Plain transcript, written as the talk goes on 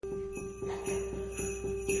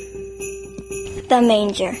the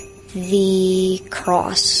manger? The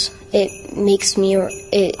cross. It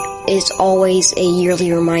is always a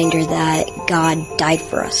yearly reminder that God died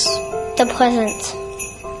for us. The presents.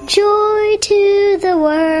 Joy to the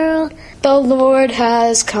world. The Lord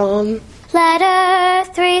has come. Let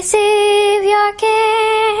earth receive your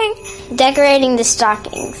King. Decorating the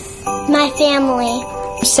stockings. My family.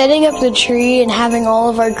 Setting up the tree and having all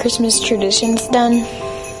of our Christmas traditions done.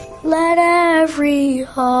 Let every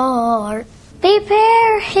heart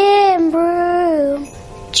prepare him room.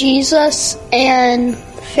 Jesus and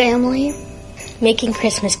family. Making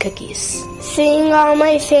Christmas cookies. Seeing all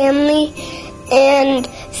my family and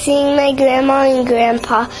seeing my grandma and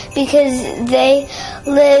grandpa because they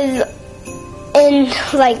live in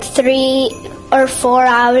like 3 or 4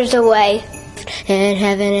 hours away. And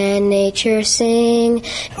heaven and nature sing.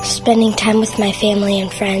 Spending time with my family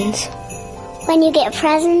and friends. When you get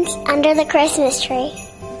presents under the Christmas tree.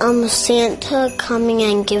 Santa coming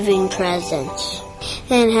and giving presents.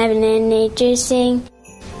 And heaven and nature sing.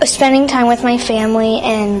 Spending time with my family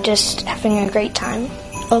and just having a great time.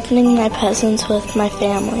 Opening my presents with my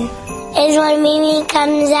family. Is when Mimi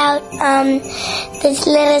comes out this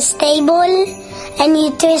little stable and you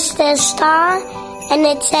twist the star and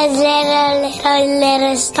it says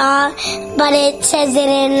little star, but it says it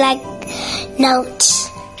in like notes.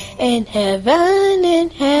 In heaven,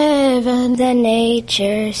 the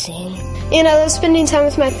nature sing. And I love spending time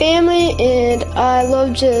with my family, and I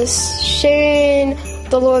love just sharing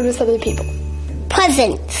the Lord with other people.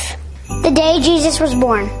 Presents. The day Jesus was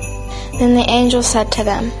born. Then the angel said to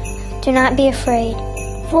them, do not be afraid,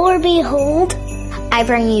 for behold, I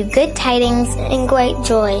bring you good tidings and great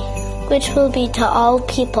joy, which will be to all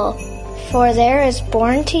people. For there is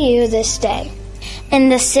born to you this day, in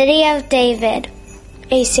the city of David,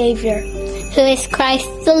 a Savior, who is Christ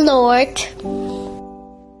the Lord.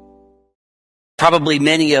 Probably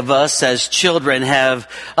many of us as children have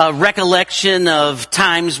a recollection of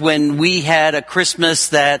times when we had a Christmas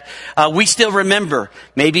that we still remember.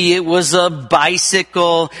 Maybe it was a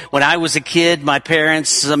bicycle. When I was a kid, my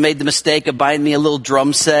parents made the mistake of buying me a little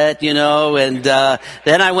drum set, and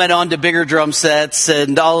then I went on to bigger drum sets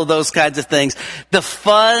and all of those kinds of things. The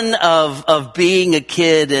fun of being a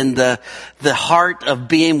kid and the heart of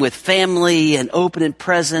being with family and opening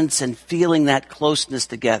presents and feeling that closeness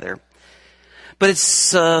together. But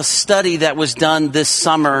it's a study that was done this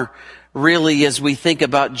summer, really, as we think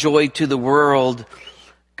about joy to the world,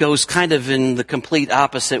 goes kind of in the complete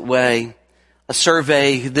opposite way. A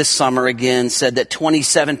survey this summer again said that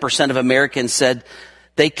 27% of Americans said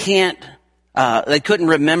they couldn't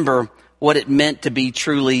remember what it meant to be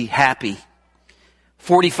truly happy.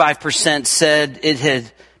 45% said it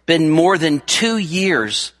had been more than 2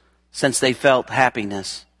 years since they felt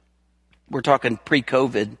happiness. We're talking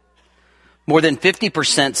pre-COVID. More than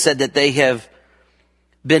 50% said that they have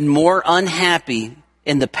been more unhappy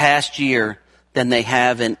in the past year than they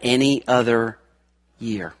have in any other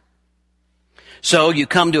year. So you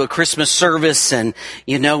come to a Christmas service and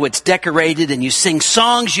it's decorated and you sing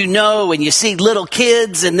songs and you see little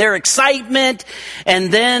kids and their excitement.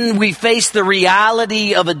 And then we face the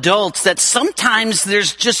reality of adults that sometimes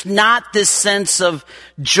there's just not this sense of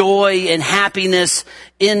joy and happiness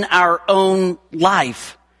in our own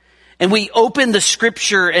life. And we open the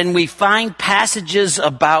scripture and we find passages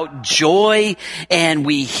about joy and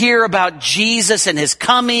we hear about Jesus and his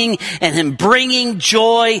coming and him bringing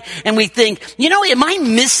joy. And we think, am I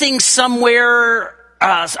missing somewhere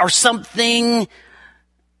or something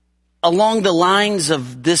along the lines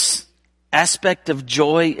of this aspect of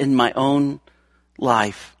joy in my own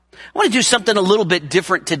life? I want to do something a little bit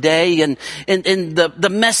different today in the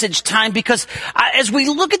message time because as we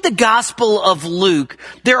look at the Gospel of Luke,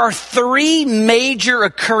 there are 3 major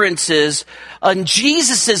occurrences in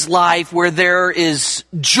Jesus' life where there is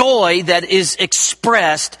joy that is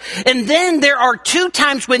expressed. And then there are 2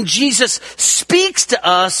 times when Jesus speaks to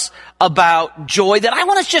us about joy that I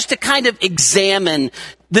want us just to kind of examine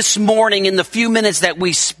this morning in the few minutes that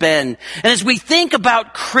we spend. And as we think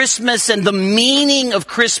about Christmas and the meaning of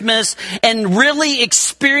Christmas and really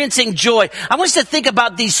experiencing joy, I want us to think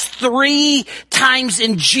about these 3 times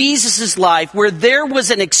in Jesus' life where there was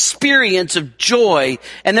an experience of joy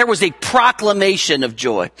and there was a proclamation of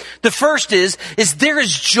joy. The first is there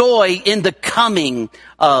is joy in the coming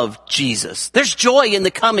of Jesus. There's joy in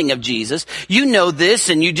the coming of Jesus. You know this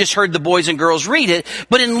and you just heard the boys and girls read it.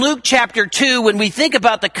 But in Luke chapter 2, when we think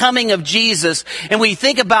about the coming of Jesus and we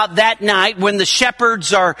think about that night when the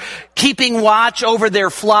shepherds are keeping watch over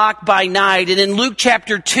their flock by night. And in Luke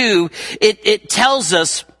chapter 2, it tells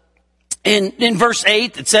us in verse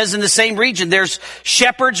 8, it says in the same region, there's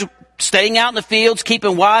shepherds staying out in the fields,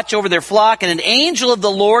 keeping watch over their flock, and an angel of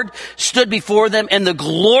the Lord stood before them, and the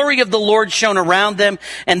glory of the Lord shone around them,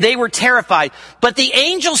 and they were terrified. But the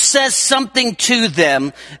angel says something to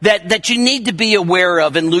them that you need to be aware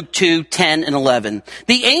of in Luke 2:10 and 11.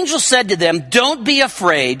 The angel said to them, "Don't be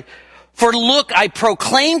afraid, for look, I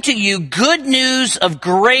proclaim to you good news of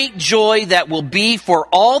great joy that will be for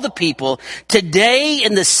all the people. Today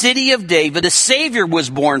in the city of David, a Savior was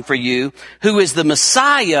born for you, who is the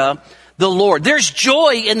Messiah, the Lord." There's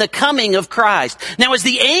joy in the coming of Christ. Now, as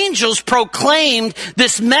the angels proclaimed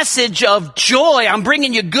this message of joy, I'm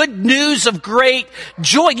bringing you good news of great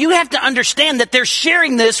joy, you have to understand that they're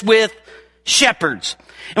sharing this with shepherds.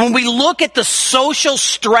 And when we look at the social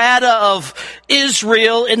strata of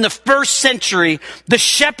Israel in the first century, the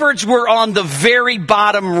shepherds were on the very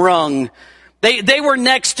bottom rung. They were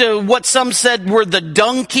next to what some said were the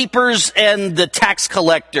dung keepers and the tax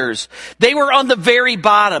collectors. They were on the very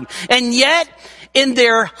bottom. And yet, in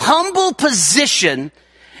their humble position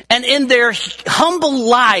and in their humble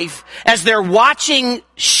life, as they're watching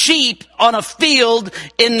sheep on a field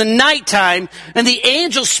in the nighttime, and the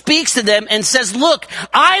angel speaks to them and says, "Look,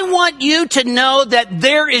 I want you to know that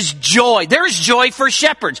there is joy. There is joy for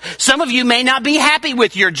shepherds." Some of you may not be happy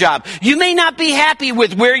with your job. You may not be happy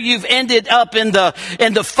with where you've ended up in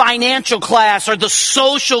the financial class or the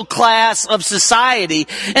social class of society.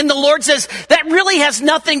 And the Lord says, that really has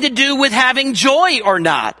nothing to do with having joy or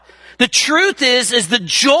not. The truth is the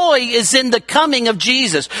joy is in the coming of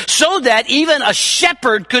Jesus, so that even a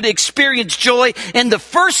shepherd could experience joy in the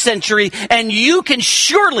first century, and you can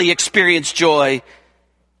surely experience joy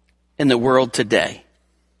in the world today.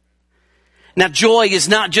 Now, joy is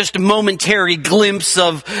not just a momentary glimpse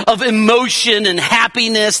of emotion and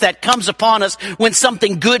happiness that comes upon us when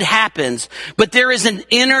something good happens, but there is an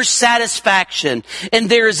inner satisfaction, and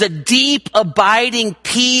there is a deep, abiding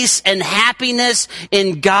peace and happiness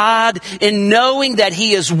in God, in knowing that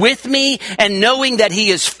He is with me, and knowing that He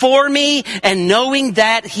is for me, and knowing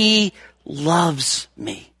that He loves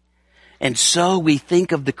me. And so we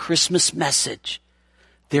think of the Christmas message.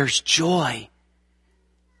 There's joy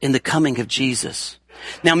in the coming of Jesus.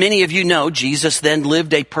 Now, many of you know Jesus then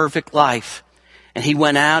lived a perfect life, and He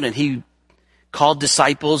went out and He called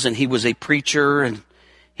disciples, and He was a preacher, and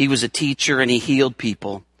He was a teacher, and He healed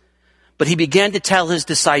people. But He began to tell His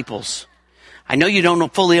disciples, I know you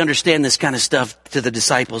don't fully understand this kind of stuff to the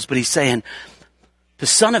disciples, but He's saying, the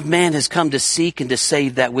Son of Man has come to seek and to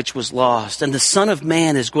save that which was lost, and the Son of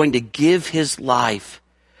Man is going to give His life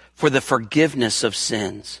for the forgiveness of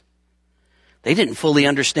sins. They didn't fully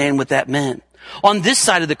understand what that meant. On this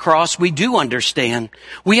side of the cross, we do understand.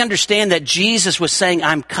 We understand that Jesus was saying,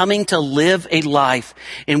 I'm coming to live a life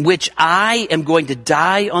in which I am going to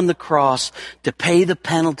die on the cross to pay the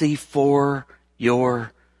penalty for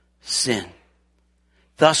your sin.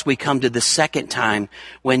 Thus, we come to the second time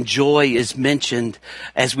when joy is mentioned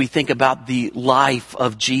as we think about the life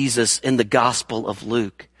of Jesus in the Gospel of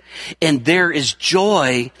Luke. And there is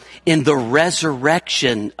joy in the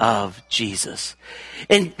resurrection of Jesus.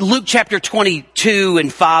 In Luke chapter 22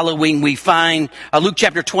 and following, we find, Luke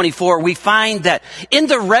chapter 24, we find that in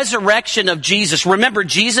the resurrection of Jesus, remember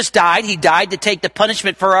Jesus died, He died to take the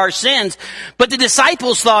punishment for our sins, but the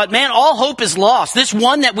disciples thought, man, all hope is lost. This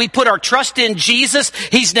one that we put our trust in, Jesus,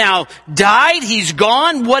 He's now died, He's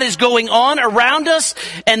gone, what is going on around us?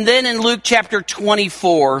 And then in Luke chapter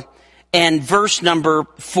 24, and verse number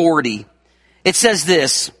 40, it says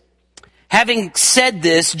this, having said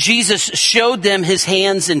this, Jesus showed them His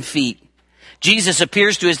hands and feet. Jesus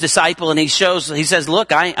appears to His disciple and he says,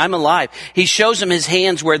 look, I'm alive. He shows him His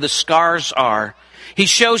hands where the scars are. He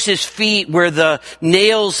shows His feet where the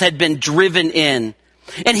nails had been driven in.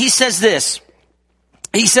 And He says this,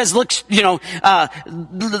 He says, look, look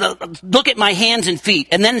at my hands and feet.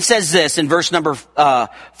 And then it says this in verse number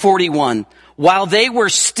 41. While they were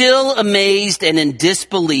still amazed and in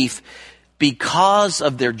disbelief, because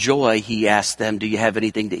of their joy, He asked them, do you have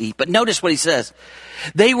anything to eat? But notice what He says.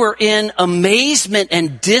 They were in amazement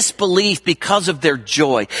and disbelief because of their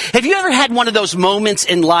joy. Have you ever had one of those moments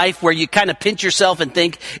in life where you kind of pinch yourself and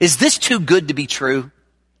think, is this too good to be true?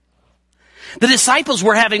 The disciples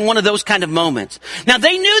were having one of those kind of moments. Now,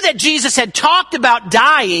 they knew that Jesus had talked about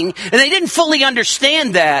dying, and they didn't fully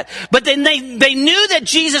understand that. But then they knew that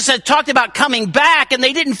Jesus had talked about coming back, and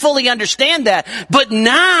they didn't fully understand that. But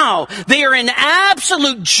now, they are in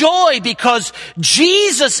absolute joy because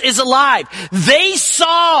Jesus is alive. They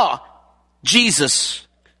saw Jesus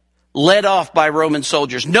led off by Roman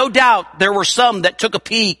soldiers. No doubt there were some that took a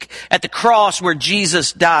peek at the cross where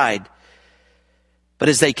Jesus died. But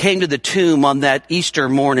as they came to the tomb on that Easter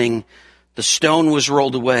morning, the stone was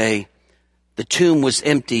rolled away the tomb was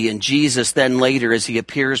empty, and Jesus then later, as he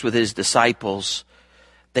appears with his disciples,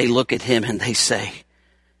 they look at him and they say,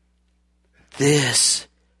 this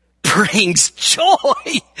brings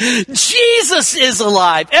joy. Jesus is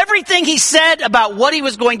alive. Everything he said about what he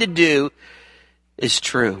was going to do is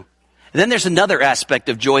true. And then there's another aspect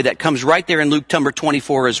of joy that comes right there in Luke number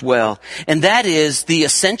 24 as well. And that is the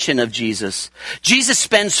ascension of Jesus. Jesus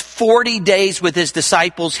spends 40 days with his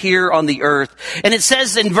disciples here on the earth. And it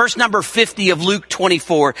says in verse number 50 of Luke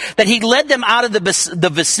 24 that he led them out of the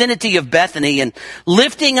vicinity of Bethany, and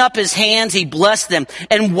lifting up his hands, he blessed them.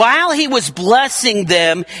 And while he was blessing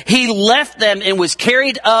them, he left them and was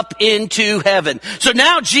carried up into heaven. So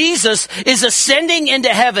now Jesus is ascending into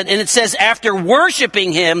heaven. And it says after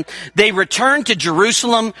worshiping him, they returned to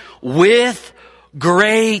Jerusalem with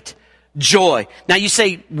great joy. Now you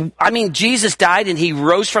say, Jesus died and he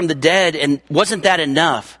rose from the dead, and wasn't that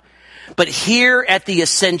enough? But here at the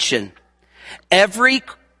ascension, every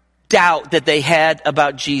doubt that they had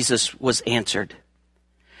about Jesus was answered.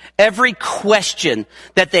 Every question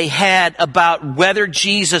that they had about whether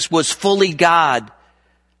Jesus was fully God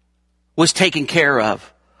was taken care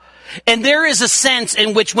of. And there is a sense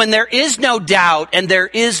in which when there is no doubt and there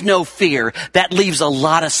is no fear, that leaves a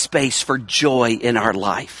lot of space for joy in our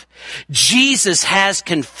life. Jesus has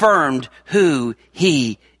confirmed who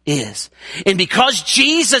he is. And because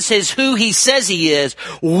Jesus is who he says he is,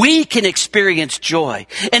 we can experience joy.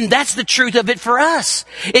 And that's the truth of it for us.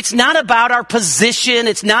 It's not about our position.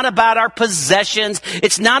 It's not about our possessions.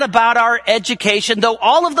 It's not about our education, though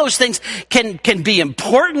all of those things can be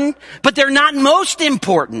important, but they're not most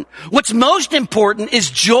important. What's most important is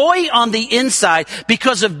joy on the inside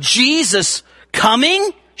because of Jesus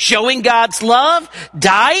coming, showing God's love,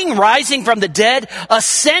 dying, rising from the dead,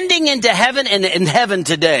 ascending into heaven, and in heaven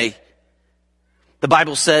today. The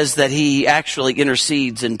Bible says that he actually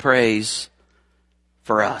intercedes and prays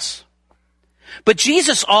for us. But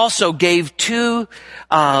Jesus also gave two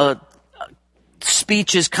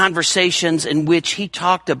speeches, conversations in which he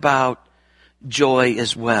talked about joy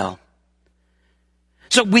as well.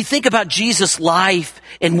 So we think about Jesus' life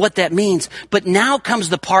and what that means, but now comes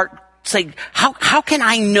the part say, how can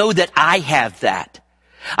I know that I have that?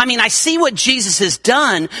 I see what Jesus has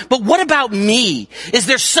done, but what about me? Is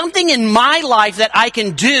there something in my life that I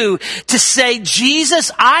can do to say,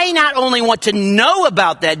 Jesus, I not only want to know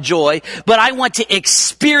about that joy, but I want to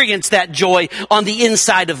experience that joy on the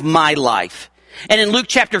inside of my life. And in Luke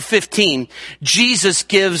chapter 15, Jesus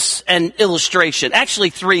gives an illustration, actually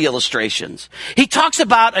 3 illustrations. He talks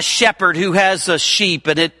about a shepherd who has a sheep,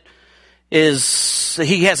 and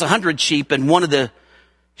he has 100 sheep, and one of the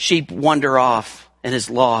sheep wander off and is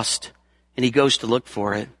lost, and he goes to look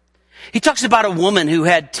for it. He talks about a woman who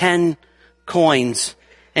had 10 coins,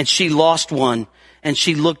 and she lost one, and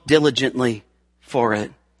she looked diligently for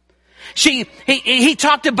it. He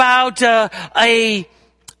talked about a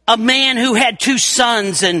man who had 2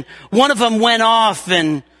 sons, and one of them went off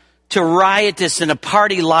and to riotous and a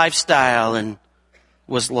party lifestyle and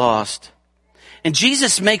was lost. And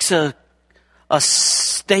Jesus makes a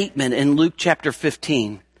statement in Luke chapter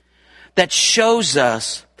 15 that shows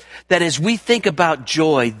us that as we think about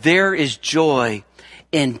joy, there is joy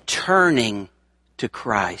in turning to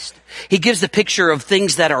Christ. He gives the picture of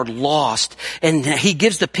things that are lost, and he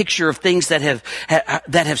gives the picture of things that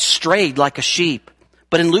have strayed like a sheep.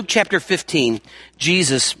 But in Luke chapter 15,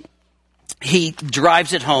 Jesus, he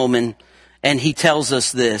drives it home and he tells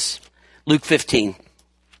us this. Luke 15.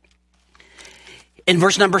 In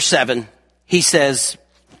verse number 7, he says,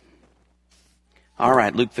 all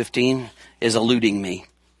right, Luke 15 is eluding me.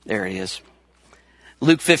 There it is.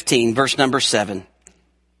 Luke 15, verse number 7.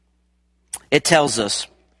 It tells us,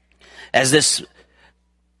 as this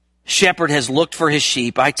shepherd has looked for his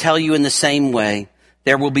sheep, I tell you in the same way,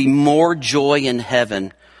 there will be more joy in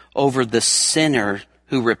heaven over the sinner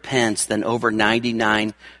who repents than over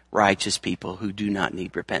 99 righteous people who do not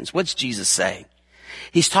need repentance. What's Jesus saying?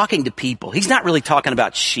 He's talking to people. He's not really talking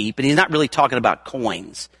about sheep, and he's not really talking about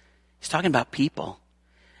coins. He's talking about people.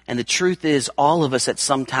 And the truth is, all of us at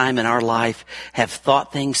some time in our life have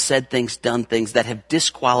thought things, said things, done things that have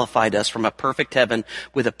disqualified us from a perfect heaven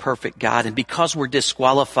with a perfect God. And because we're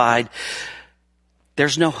disqualified,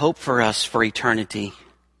 there's no hope for us for eternity.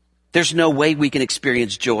 There's no way we can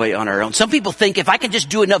experience joy on our own. Some people think if I can just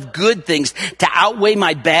do enough good things to outweigh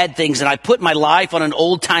my bad things, and I put my life on an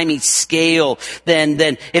old-timey scale,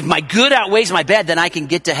 then if my good outweighs my bad, then I can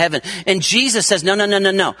get to heaven. And Jesus says,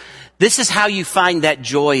 no. This is how you find that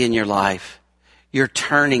joy in your life. You're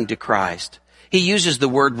turning to Christ. He uses the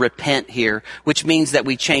word repent here, which means that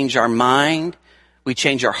we change our mind, We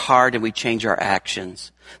change our heart and we change our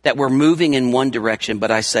actions. That we're moving in one direction,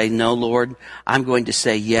 but I say, no, Lord, I'm going to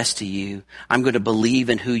say yes to you. I'm going to believe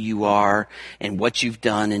in who you are and what you've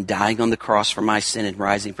done in dying on the cross for my sin and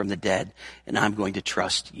rising from the dead. And I'm going to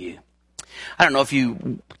trust you. I don't know if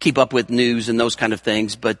you keep up with news and those kind of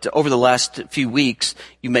things, but over the last few weeks,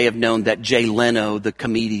 you may have known that Jay Leno, the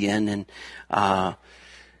comedian, and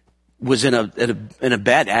was in a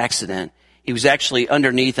bad accident. He was actually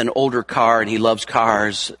underneath an older car, and he loves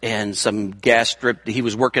cars, and some gas dripped. He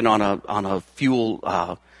was working on a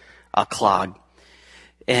fuel clog,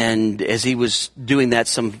 and as he was doing that,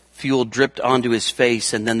 some fuel dripped onto his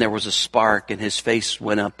face, and then there was a spark, and his face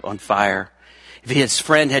went up on fire. If his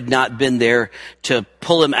friend had not been there to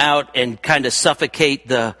pull him out and kind of suffocate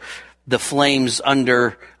the flames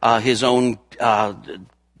under his own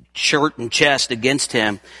shirt and chest against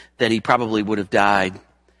him, then he probably would have died.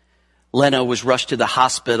 Leno was rushed to the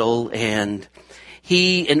hospital, and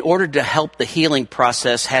he, in order to help the healing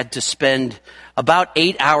process, had to spend about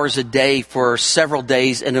 8 hours a day for several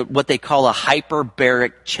days in what they call a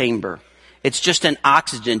hyperbaric chamber. It's just an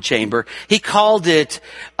oxygen chamber. He called it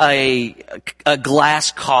a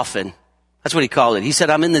glass coffin. That's what he called it. He said,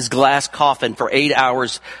 I'm in this glass coffin for 8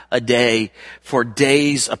 hours a day for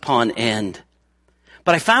days upon end.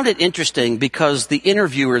 But I found it interesting because the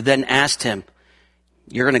interviewer then asked him,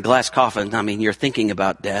 you're in a glass coffin. I mean, you're thinking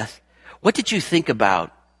about death. What did you think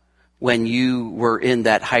about when you were in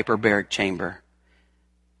that hyperbaric chamber?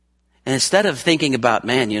 And instead of thinking about,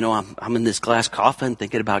 man, I'm in this glass coffin,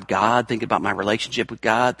 thinking about God, thinking about my relationship with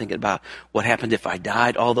God, thinking about what happened if I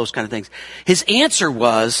died, all those kind of things. His answer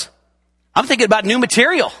was, I'm thinking about new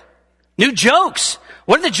material, new jokes.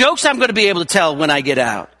 What are the jokes I'm going to be able to tell when I get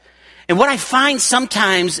out? And what I find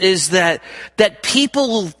sometimes is that people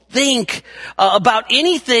will think about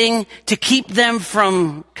anything to keep them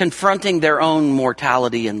from confronting their own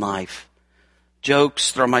mortality in life.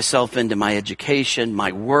 Jokes, throw myself into my education,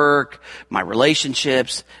 my work, my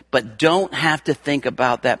relationships, but don't have to think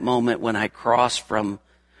about that moment when I cross from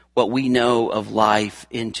what we know of life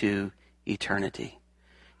into eternity.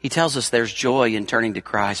 He tells us there's joy in turning to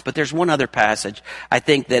Christ. But there's one other passage I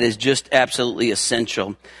think that is just absolutely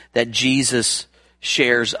essential that Jesus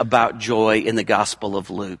shares about joy in the Gospel of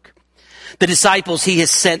Luke. The disciples, he has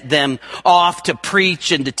sent them off to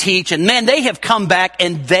preach and to teach. And man, they have come back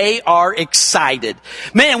and they are excited.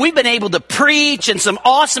 Man, we've been able to preach and some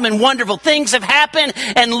awesome and wonderful things have happened.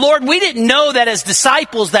 And Lord, we didn't know that as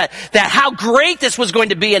disciples that how great this was going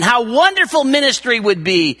to be and how wonderful ministry would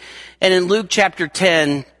be. And in Luke chapter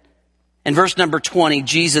 10 and verse number 20,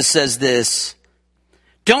 Jesus says this,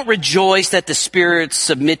 don't rejoice that the spirits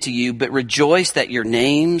submit to you, but rejoice that your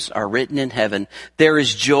names are written in heaven. There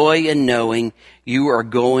is joy in knowing you are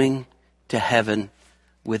going to heaven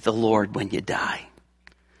with the Lord when you die.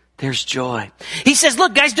 There's joy. He says,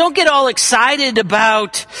 look, guys, don't get all excited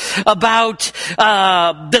about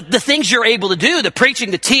the things you're able to do, the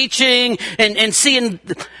preaching, the teaching, and seeing.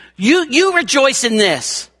 You rejoice in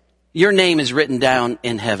this. Your name is written down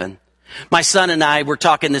in heaven. My son and I were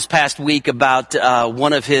talking this past week about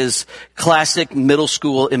one of his classic middle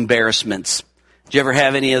school embarrassments. Did you ever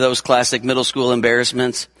have any of those classic middle school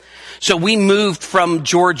embarrassments? So we moved from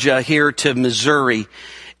Georgia here to Missouri,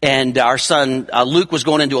 and our son Luke was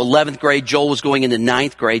going into 11th grade. Joel was going into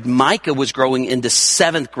 9th grade. Micah was growing into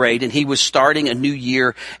 7th grade, and he was starting a new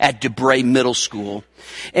year at DeBray Middle School.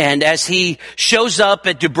 And as he shows up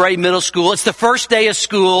at DeBray Middle School, it's the first day of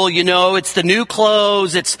school, it's the new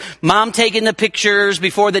clothes, it's mom taking the pictures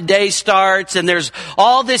before the day starts, and there's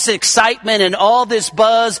all this excitement and all this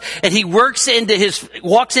buzz, and he walks into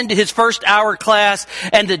his first hour class,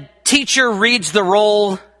 and the teacher reads the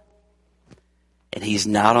roll, and he's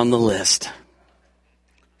not on the list.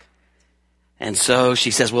 And so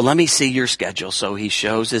she says, well, let me see your schedule. So he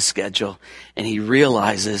shows his schedule, and he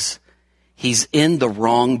realizes he's in the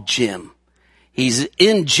wrong gym. He's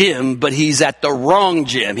in gym, but he's at the wrong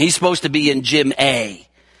gym. He's supposed to be in gym A,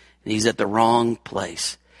 and he's at the wrong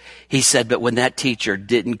place. He said, but when that teacher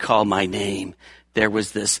didn't call my name, there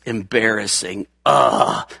was this embarrassing,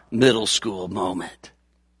 middle school moment.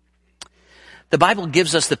 The Bible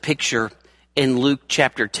gives us the picture in Luke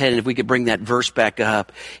chapter 10, if we could bring that verse back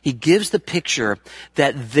up. He gives the picture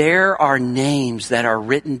that there are names that are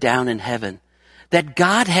written down in heaven. That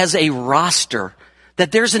God has a roster,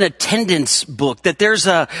 that there's an attendance book, that there's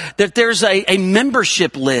a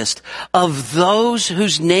membership list of those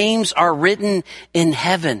whose names are written in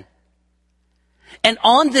heaven. And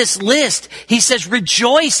on this list, he says,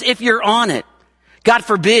 rejoice if you're on it. God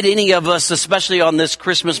forbid any of us, especially on this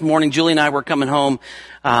Christmas morning. Julie and I were coming home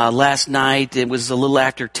last night. It was a little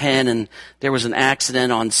after 10, and there was an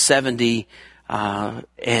accident on 70,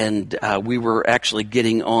 and we were actually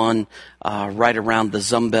getting on right around the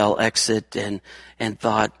Zumbel exit, and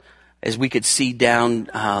thought, as we could see down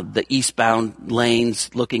the eastbound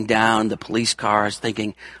lanes, looking down the police cars,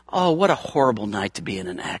 thinking, oh, what a horrible night to be in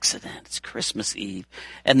an accident. It's Christmas Eve.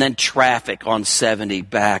 And then traffic on 70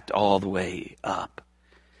 backed all the way up.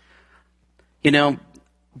 You know,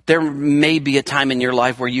 there may be a time in your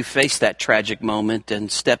life where you face that tragic moment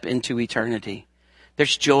and step into eternity.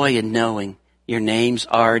 There's joy in knowing your name's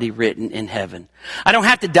already written in heaven. I don't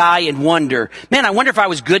have to die and wonder, man, I wonder if I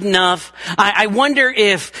was good enough. I wonder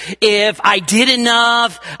if I did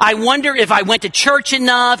enough. I wonder if I went to church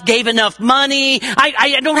enough, gave enough money.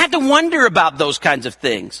 I don't have to wonder about those kinds of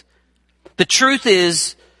things. The truth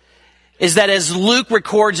is that as Luke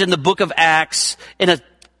records in the book of Acts, in a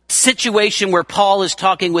situation where Paul is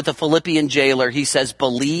talking with a Philippian jailer, he says,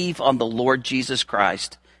 believe on the Lord Jesus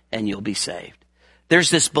Christ and you'll be saved. There's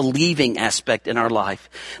this believing aspect in our life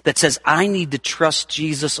that says, I need to trust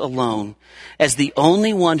Jesus alone as the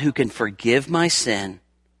only one who can forgive my sin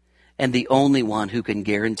and the only one who can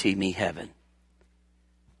guarantee me heaven.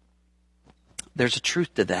 There's a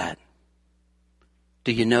truth to that.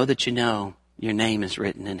 Do you know that you know your name is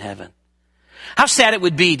written in heaven? How sad it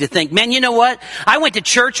would be to think, man, you know what? I went to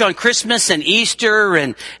church on Christmas and Easter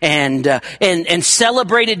and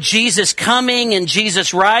celebrated Jesus coming and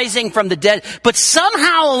Jesus rising from the dead. But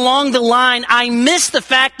somehow along the line, I missed the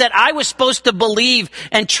fact that I was supposed to believe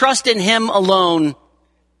and trust in Him alone.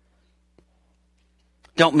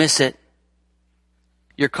 Don't miss it.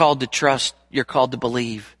 You're called to trust. You're called to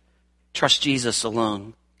believe. Trust Jesus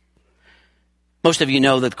alone. Most of you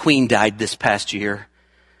know that the Queen died this past year.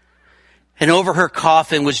 And over her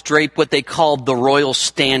coffin was draped what they called the Royal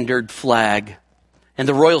Standard flag. And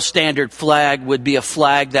the Royal Standard flag would be a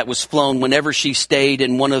flag that was flown whenever she stayed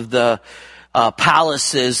in one of the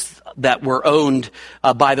palaces that were owned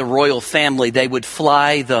by the royal family. They would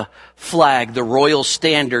fly the flag, the Royal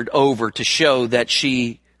Standard, over to show that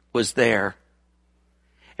she was there.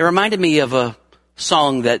 It reminded me of a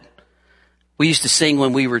song that we used to sing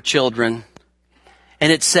when we were children.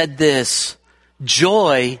 And it said this,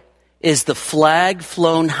 joy is the flag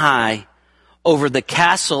flown high over the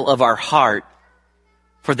castle of our heart,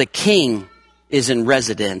 for the King is in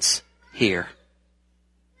residence here.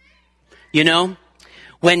 You know,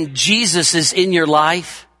 when Jesus is in your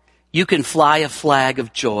life, you can fly a flag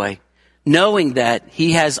of joy, knowing that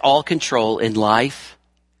He has all control in life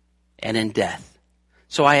and in death.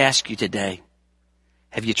 So I ask you today,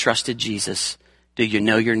 have you trusted Jesus? Do you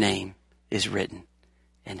know your name is written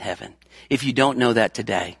in heaven? If you don't know that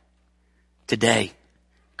today,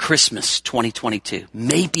 Christmas 2022,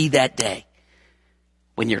 may be that day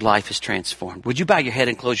when your life is transformed. Would you bow your head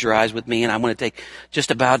and close your eyes with me? And I want to take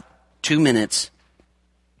just about 2 minutes.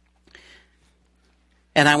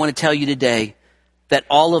 And I want to tell you today that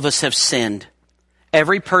all of us have sinned.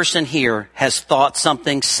 Every person here has thought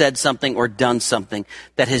something, said something, or done something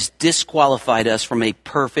that has disqualified us from a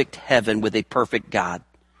perfect heaven with a perfect God.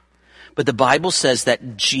 But the Bible says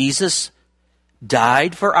that Jesus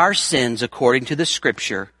died for our sins according to the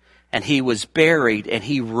Scripture, and He was buried, and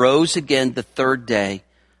He rose again the third day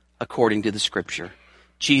according to the Scripture.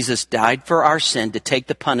 Jesus died for our sin to take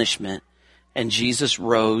the punishment, and Jesus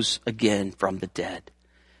rose again from the dead.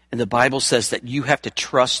 And the Bible says that you have to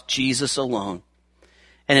trust Jesus alone.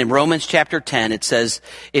 And in Romans chapter 10, it says,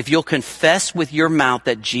 if you'll confess with your mouth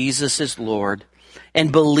that Jesus is Lord,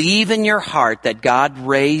 and believe in your heart that God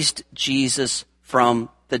raised Jesus from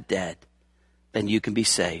the dead, then you can be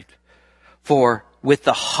saved. For with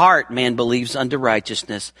the heart man believes unto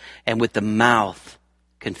righteousness, and with the mouth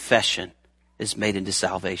confession is made into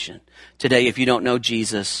salvation. Today, if you don't know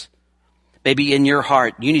Jesus, maybe in your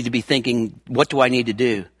heart you need to be thinking, what do I need to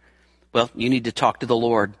do? Well, you need to talk to the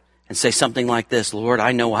Lord and say something like this, Lord,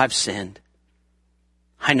 I know I've sinned.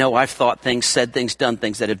 I know I've thought things, said things, done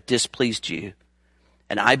things that have displeased you.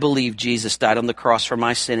 And I believe Jesus died on the cross for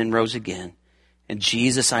my sin and rose again. And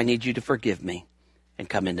Jesus, I need you to forgive me and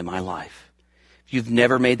come into my life. If you've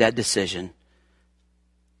never made that decision,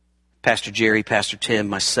 Pastor Jerry, Pastor Tim,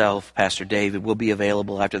 myself, Pastor David will be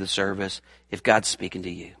available after the service if God's speaking to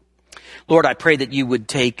you. Lord, I pray that you would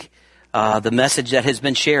take the message that has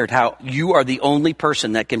been shared, how you are the only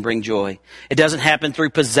person that can bring joy. It doesn't happen through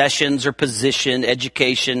possessions or position,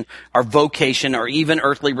 education, or vocation, or even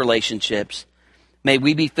earthly relationships. May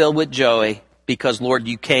we be filled with joy because, Lord,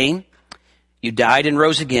 you came, you died and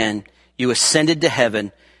rose again, you ascended to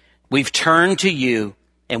heaven, we've turned to you,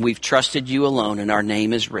 and we've trusted you alone, and our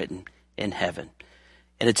name is written in heaven.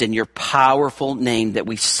 And it's in your powerful name that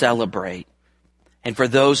we celebrate. And for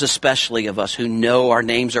those especially of us who know our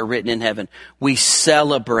names are written in heaven, we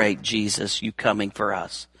celebrate, Jesus, you coming for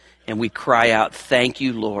us. And we cry out, thank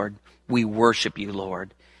you, Lord. We worship you,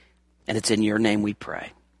 Lord. And it's in your name we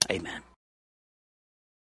pray. Amen.